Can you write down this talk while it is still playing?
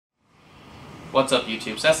What's up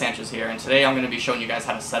YouTube, Seth Sanchez here, and today I'm going to be showing you guys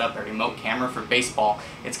how to set up a remote camera for baseball.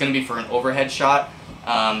 It's going to be for an overhead shot.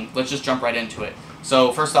 Let's just jump right into it.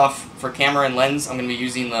 So first off, for camera and lens, I'm going to be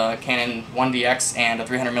using the Canon 1DX and a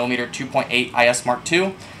 300mm 2.8 IS Mark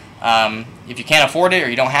II. If you can't afford it or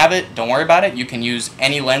you don't have it, don't worry about it. You can use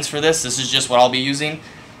any lens for this. This is just what I'll be using.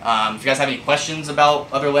 If you guys have any questions about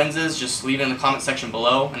other lenses, just leave it in the comment section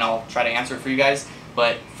below and I'll try to answer it for you guys.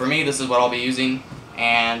 But for me, this is what I'll be using.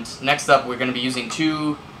 And next up, we're going to be using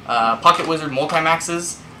two Pocket Wizard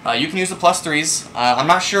Multimaxes. You can use the plus 3s. I'm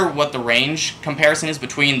not sure what the range comparison is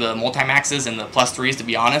between the Multimaxes and the plus 3s, to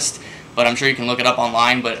be honest, but I'm sure you can look it up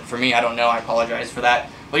online. But for me, I don't know. I apologize for that.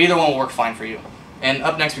 But either one will work fine for you. And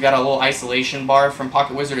up next, we got a little isolation bar from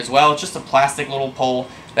Pocket Wizard as well. It's just a plastic little pole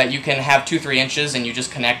that you can have 2-3 inches, and you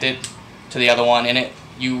just connect it to the other one. And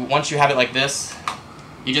once you have it like this,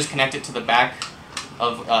 you just connect it to the back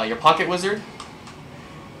of your Pocket Wizard.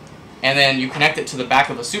 And then you connect it to the back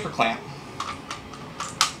of a super clamp.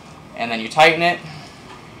 And then you tighten it.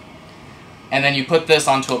 And then you put this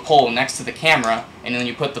onto a pole next to the camera. And then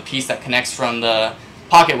you put the piece that connects from the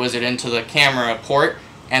Pocket Wizard into the camera port.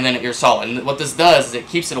 And then you're solid. And what this does is it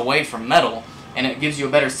keeps it away from metal. And it gives you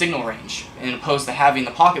a better signal range. In opposed to having the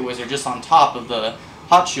Pocket Wizard just on top of the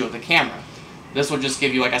hot shoe of the camera. This will just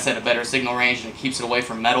give you, like I said, a better signal range, and it keeps it away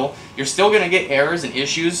from metal. You're still going to get errors and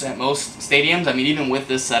issues at most stadiums. I mean, even with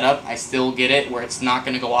this setup, I still get it where it's not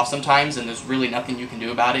going to go off sometimes, and there's really nothing you can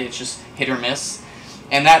do about it. It's just hit or miss.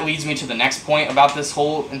 And that leads me to the next point about this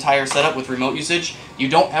whole entire setup with remote usage. You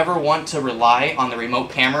don't ever want to rely on the remote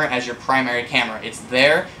camera as your primary camera. It's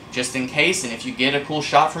there just in case, and if you get a cool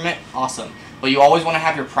shot from it, awesome. But you always want to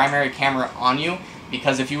have your primary camera on you,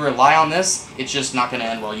 because if you rely on this, it's just not going to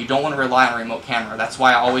end well. You don't want to rely on a remote camera. That's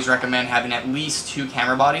why I always recommend having at least 2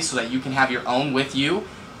 camera bodies so that you can have your own with you,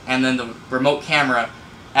 and then the remote camera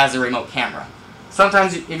as a remote camera.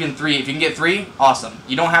 Sometimes even 3. If you can get 3, awesome.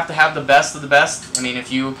 You don't have to have the best of the best. I mean, if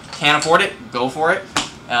you can afford it, go for it.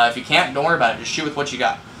 If you can't, don't worry about it. Just shoot with what you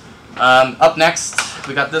got. Up next,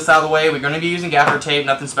 we got this out of the way. We're going to be using gaffer tape.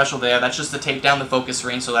 Nothing special there. That's just to tape down the focus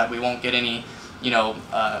ring so that we won't get any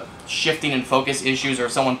shifting and focus issues, or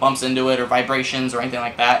if someone bumps into it, or vibrations, or anything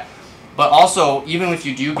like that. But also, even if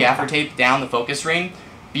you do gaffer tape down the focus ring,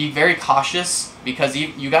 be very cautious, because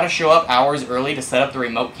you got to show up hours early to set up the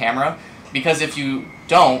remote camera. Because if you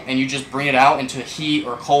don't, and you just bring it out into heat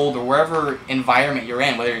or cold or wherever environment you're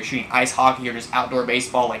in, whether you're shooting ice hockey or just outdoor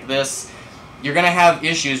baseball like this, you're going to have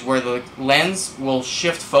issues where the lens will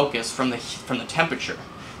shift focus from the temperature.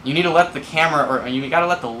 You need to let the camera, or you got to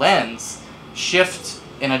let the lens shift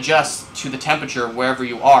and adjust to the temperature wherever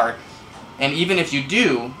you are. And even if you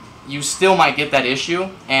do, you still might get that issue,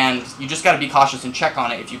 and you just got to be cautious and check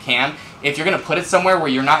on it if you can. If you're going to put it somewhere where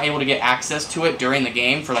you're not able to get access to it during the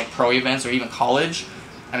game for like pro events or even college,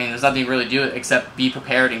 I mean, there's nothing really to do except be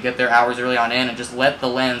prepared and get there hours early on in, and just let the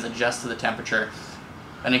lens adjust to the temperature.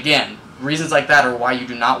 And again, reasons like that are why you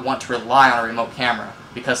do not want to rely on a remote camera,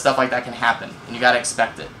 because stuff like that can happen and you got to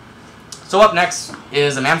expect it. So up next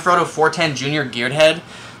is a Manfrotto 410 Junior geared head.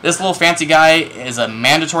 This little fancy guy is a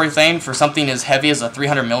mandatory thing for something as heavy as a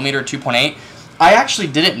 300mm 2.8. I actually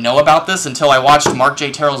didn't know about this until I watched Mark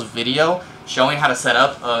J. Terrell's video showing how to set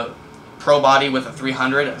up a pro body with a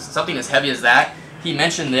 300, something as heavy as that. He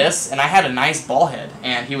mentioned this, and I had a nice ball head,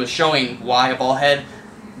 and he was showing why a ball head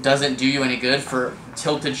doesn't do you any good for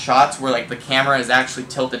tilted shots where like the camera is actually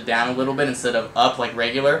tilted down a little bit instead of up like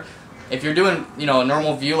regular. If you're doing, a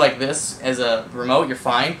normal view like this as a remote, you're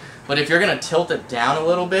fine. But if you're going to tilt it down a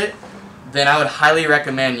little bit, then I would highly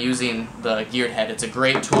recommend using the geared head. It's a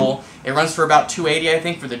great tool. It runs for about $280, I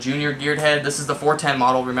think, for the Junior geared head. This is the 410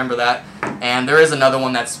 model, remember that. And there is another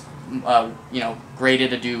one that's, graded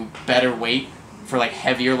to do better weight for like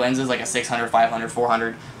heavier lenses, like a 600, 500,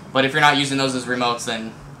 400. But if you're not using those as remotes,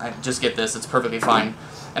 then just get this. It's perfectly fine.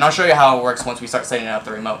 And I'll show you how it works once we start setting up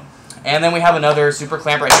the remote. And then we have another super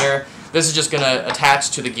clamp right here. This is just going to attach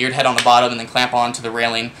to the geared head on the bottom and then clamp onto the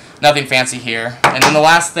railing. Nothing fancy here. And then the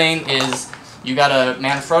last thing is you got a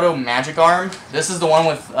Manfrotto Magic Arm. This is the one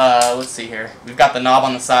with, let's see here. We've got the knob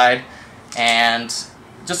on the side and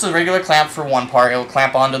just a regular clamp for one part. It will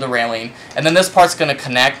clamp onto the railing. And then this part's going to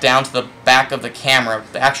connect down to the back of the camera,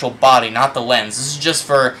 the actual body, not the lens. This is just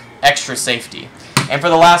for extra safety. And for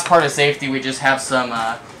the last part of safety, we just have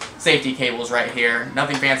some safety cables right here.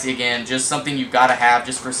 Nothing fancy again, just something you've got to have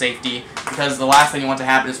just for safety, because the last thing you want to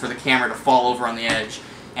happen is for the camera to fall over on the edge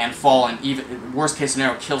and fall and, even worst case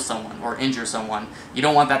scenario, kill someone or injure someone. You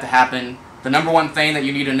don't want that to happen. The number one thing that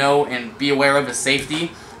you need to know and be aware of is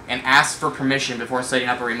safety, and ask for permission before setting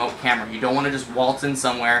up a remote camera. You don't want to just waltz in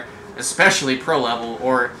somewhere, especially pro level,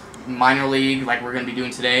 or minor league like we're going to be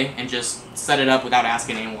doing today and just set it up without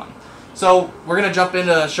asking anyone. So we're going to jump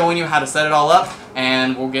into showing you how to set it all up,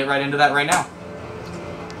 and we'll get right into that right now.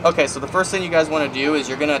 Okay, so the first thing you guys want to do is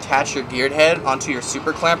you're going to attach your geared head onto your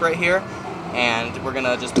super clamp right here, and we're going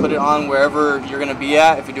to just put it on wherever you're going to be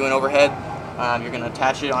at. If you're doing overhead, you're going to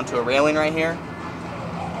attach it onto a railing right here,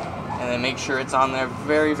 and then make sure it's on there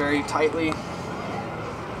very, very tightly.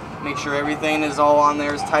 Make sure everything is all on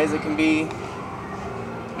there as tight as it can be.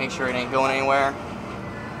 Make sure it ain't going anywhere.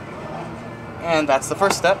 And that's the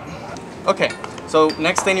first step. Okay, so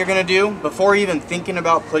next thing you're going to do, before even thinking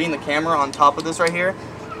about putting the camera on top of this right here,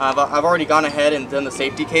 I've already gone ahead and done the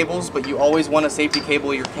safety cables, but you always want to safety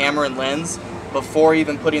cable your camera and lens before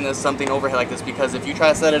even putting something overhead like this, because if you try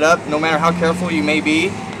to set it up, no matter how careful you may be,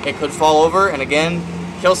 it could fall over and again,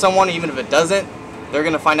 kill someone. Even if it doesn't, they're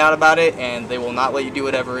going to find out about it and they will not let you do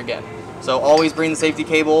it ever again. So always bring the safety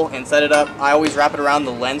cable and set it up. I always wrap it around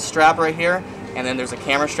the lens strap right here, and then there's a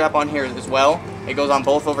camera strap on here as well. It goes on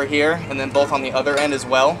both over here and then both on the other end as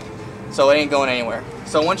well, so it ain't going anywhere.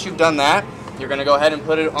 So once you've done that, you're going to go ahead and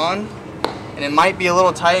put it on, and it might be a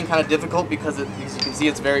little tight and kind of difficult because as you can see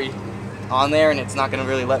it's very on there and it's not going to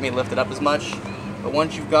really let me lift it up as much. But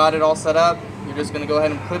once you've got it all set up, you're just going to go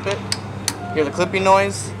ahead and clip it. Hear the clipping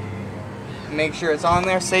noise, make sure it's on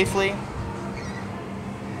there safely,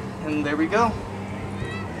 and there we go.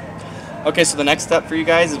 Okay, so the next step for you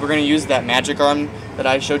guys is we're going to use that magic arm that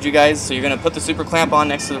I showed you guys. So you're going to put the super clamp on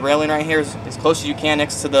next to the railing right here as close as you can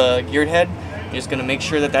next to the geared head. You're just going to make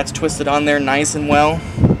sure that that's twisted on there nice and well,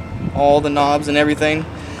 all the knobs and everything.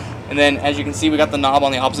 And then as you can see, we got the knob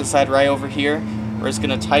on the opposite side right over here. We're just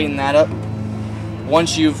going to tighten that up.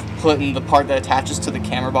 Once you've put in the part that attaches to the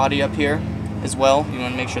camera body up here as well, you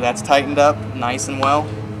want to make sure that's tightened up nice and well.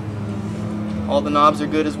 All the knobs are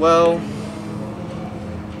good as well.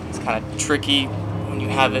 It's kind of tricky when you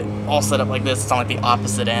have it all set up like this. It's on like the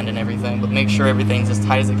opposite end and everything, but make sure everything's as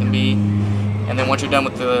tight as it can be. And then once you're done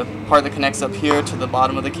with the part that connects up here to the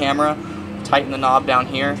bottom of the camera, tighten the knob down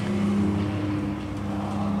here.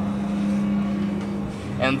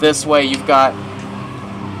 And this way you've got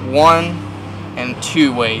 1 and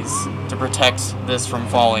 2 ways to protect this from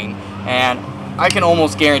falling. And I can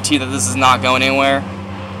almost guarantee that this is not going anywhere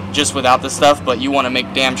just without this stuff, but you want to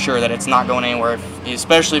make damn sure that it's not going anywhere,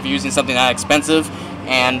 especially if you're using something that expensive,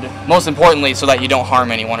 and most importantly so that you don't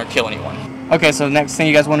harm anyone or kill anyone. Okay, so the next thing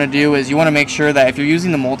you guys want to do is you want to make sure that if you're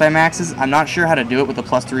using the multi-maxes, I'm not sure how to do it with the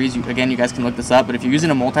 +3s, again you guys can look this up, but if you're using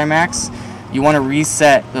a multi-max, you want to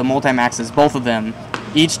reset the multi-maxes, both of them,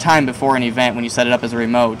 each time before an event when you set it up as a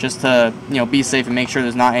remote, just to be safe and make sure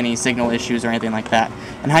there's not any signal issues or anything like that.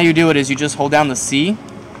 And how you do it is you just hold down the C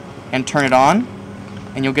and turn it on,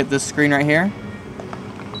 and you'll get this screen right here,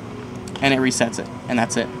 and it resets it, and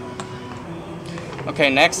that's it. Okay,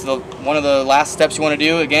 next, one of the last steps you want to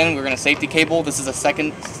do, again, we're going to safety cable. This is a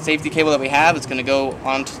second safety cable that we have. It's going to go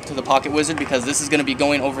onto the Pocket Wizard because this is going to be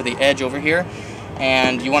going over the edge over here.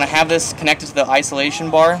 And you want to have this connected to the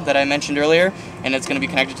isolation bar that I mentioned earlier, and it's going to be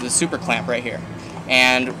connected to the super clamp right here.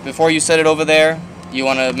 And before you set it over there, you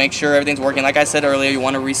want to make sure everything's working. Like I said earlier, you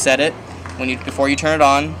want to reset it before you turn it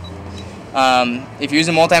on. If you're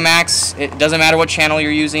using multi-max, it doesn't matter what channel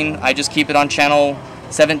you're using. I just keep it on channel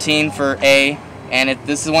 17 for A, and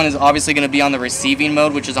this one is obviously going to be on the receiving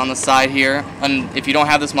mode, which is on the side here. And if you don't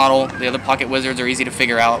have this model, the other Pocket Wizards are easy to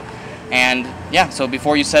figure out. And yeah, so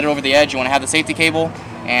before you set it over the edge, you want to have the safety cable,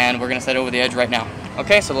 and we're going to set it over the edge right now.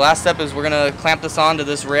 Okay, so the last step is we're going to clamp this onto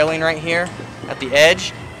this railing right here at the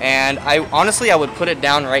edge, and honestly I would put it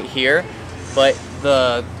down right here, but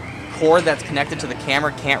the cord that's connected to the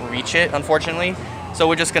camera can't reach it, unfortunately, so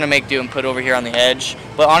we're just going to make do and put it over here on the edge.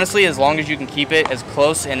 But honestly, as long as you can keep it as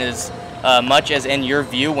close and as much as in your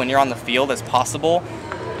view when you're on the field as possible,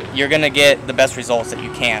 you're going to get the best results that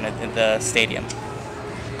you can at the stadium.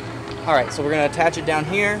 Alright, so we're going to attach it down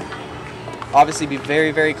here. Obviously be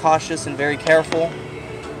very, very cautious and very careful.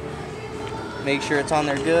 Make sure it's on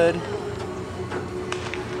there good.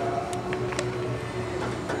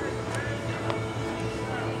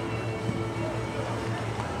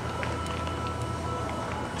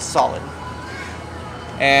 Solid.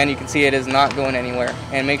 And you can see it is not going anywhere.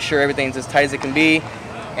 And make sure everything's as tight as it can be.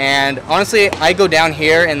 And honestly, I go down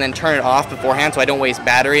here and then turn it off beforehand so I don't waste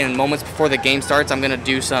battery. And moments before the game starts, I'm going to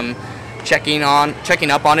do some checking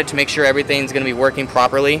up on it to make sure everything's going to be working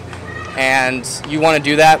properly. And you want to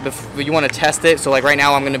do that before you want to test it. So like right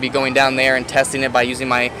now, I'm going to be going down there and testing it by using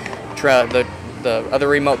my the other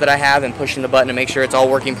remote that I have and pushing the button to make sure it's all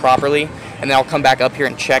working properly. And then I'll come back up here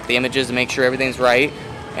and check the images and make sure everything's right.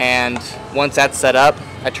 And once that's set up,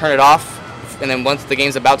 I turn it off and then once the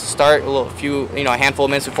game's about to start, a handful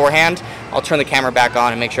of minutes beforehand, I'll turn the camera back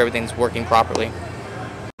on and make sure everything's working properly.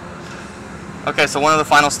 Okay, so one of the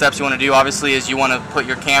final steps you want to do, obviously, is you want to put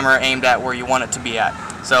your camera aimed at where you want it to be at.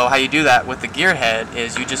 So how you do that with the gear head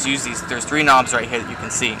is you just use these, there's 3 knobs right here that you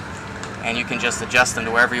can see, and you can just adjust them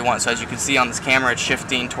to wherever you want. So as you can see on this camera, it's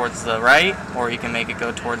shifting towards the right, or you can make it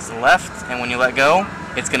go towards the left, and when you let go,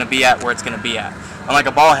 it's going to be at where it's going to be at. Unlike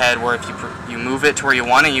a ball head, where if you move it to where you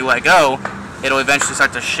want it and you let go, it'll eventually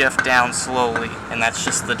start to shift down slowly, and that's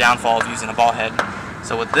just the downfall of using a ball head.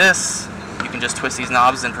 So with this, you can just twist these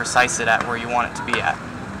knobs and precise it at where you want it to be at.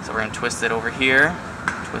 So we're going to twist it over here,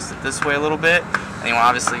 twist it this way a little bit, and you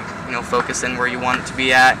want to obviously, focus in where you want it to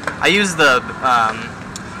be at. I use the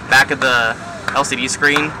back of the LCD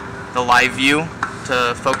screen, the live view,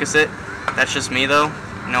 to focus it. That's just me though.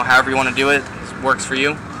 However you want to do it, it works for you.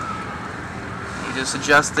 You just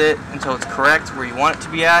adjust it until it's correct where you want it to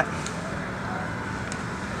be at.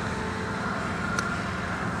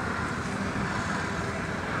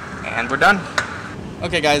 And we're done.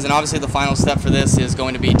 Okay guys, and obviously the final step for this is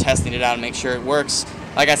going to be testing it out and make sure it works.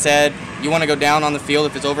 Like I said, you want to go down on the field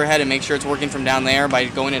if it's overhead and make sure it's working from down there by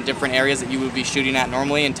going in different areas that you would be shooting at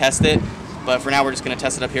normally and test it. But for now, we're just going to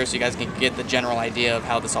test it up here so you guys can get the general idea of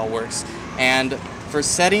how this all works. And for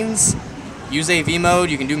settings, use AV mode.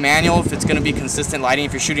 You can do manual if it's going to be consistent lighting.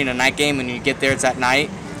 If you're shooting a night game and you get there, it's at night,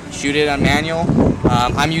 shoot it on manual.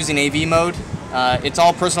 I'm using AV mode. It's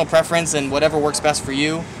all personal preference and whatever works best for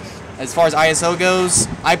you. As far as ISO goes,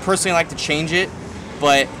 I personally like to change it,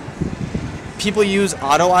 but people use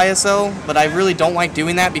auto ISO, but I really don't like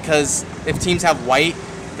doing that because if teams have white,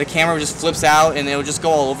 the camera just flips out and it'll just go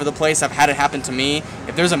all over the place. I've had it happen to me.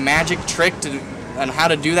 If there's a magic trick on how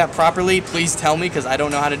to do that properly, please tell me because I don't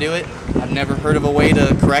know how to do it. I've never heard of a way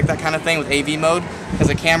to correct that kind of thing with AV mode because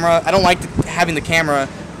the camera, I don't like having the camera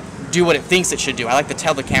do what it thinks it should do. I like to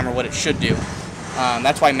tell the camera what it should do.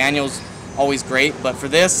 That's why manual's always great, but for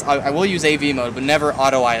this, I will use AV mode, but never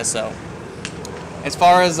auto ISO. As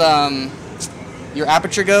far as your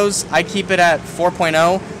aperture goes, I keep it at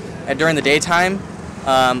 4.0 during the daytime.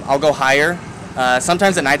 I'll go higher.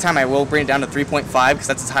 Sometimes at nighttime I will bring it down to 3.5 because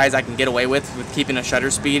that's as high as I can get away with keeping a shutter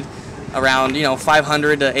speed around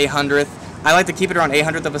 500 to 800th. I like to keep it around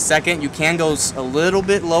 800th of a second. You can go a little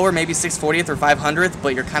bit lower, maybe 640th or 500th,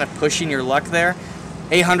 but you're kind of pushing your luck there.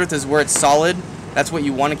 800th is where it's solid. That's what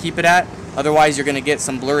you want to keep it at. Otherwise, you're going to get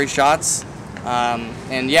some blurry shots.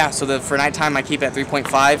 And yeah, so for nighttime, I keep it at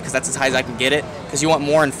 3.5 because that's as high as I can get it. Because you want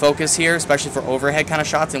more in focus here, especially for overhead kind of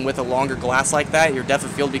shots. And with a longer glass like that, your depth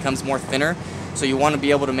of field becomes more thinner. So you want to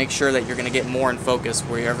be able to make sure that you're going to get more in focus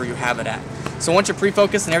wherever you have it at. So once you're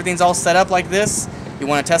pre-focused and everything's all set up like this, you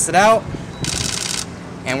want to test it out,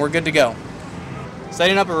 and we're good to go.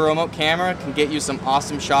 Setting up a remote camera can get you some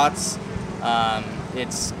awesome shots.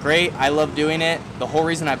 It's great. I love doing it. The whole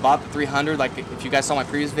reason I bought the 300, like if you guys saw my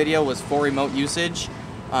previous video, was for remote usage.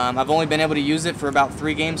 I've only been able to use it for about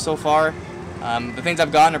 3 games so far. The things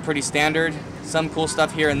I've gotten are pretty standard. Some cool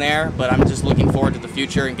stuff here and there, but I'm just looking forward to the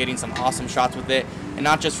future and getting some awesome shots with it. And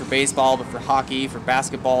not just for baseball, but for hockey, for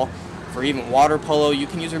basketball, for even water polo. You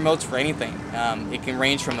can use remotes for anything. It can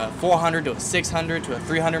range from a 400 to a 600 to a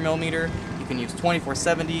 300 millimeter. You can use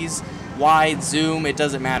 24-70s, wide, zoom, it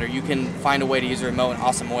doesn't matter. You can find a way to use a remote in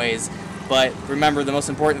awesome ways. But remember, the most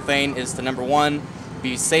important thing is to, number 1,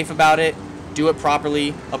 be safe about it, do it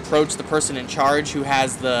properly, approach the person in charge who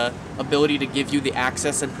has the ability to give you the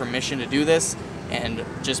access and permission to do this, and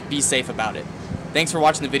just be safe about it. Thanks for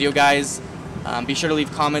watching the video, guys. Be sure to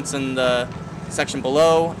leave comments in the section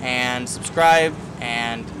below, and subscribe,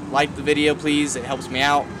 and like the video, please. It helps me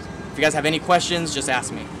out. If you guys have any questions, just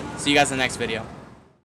ask me. See you guys in the next video.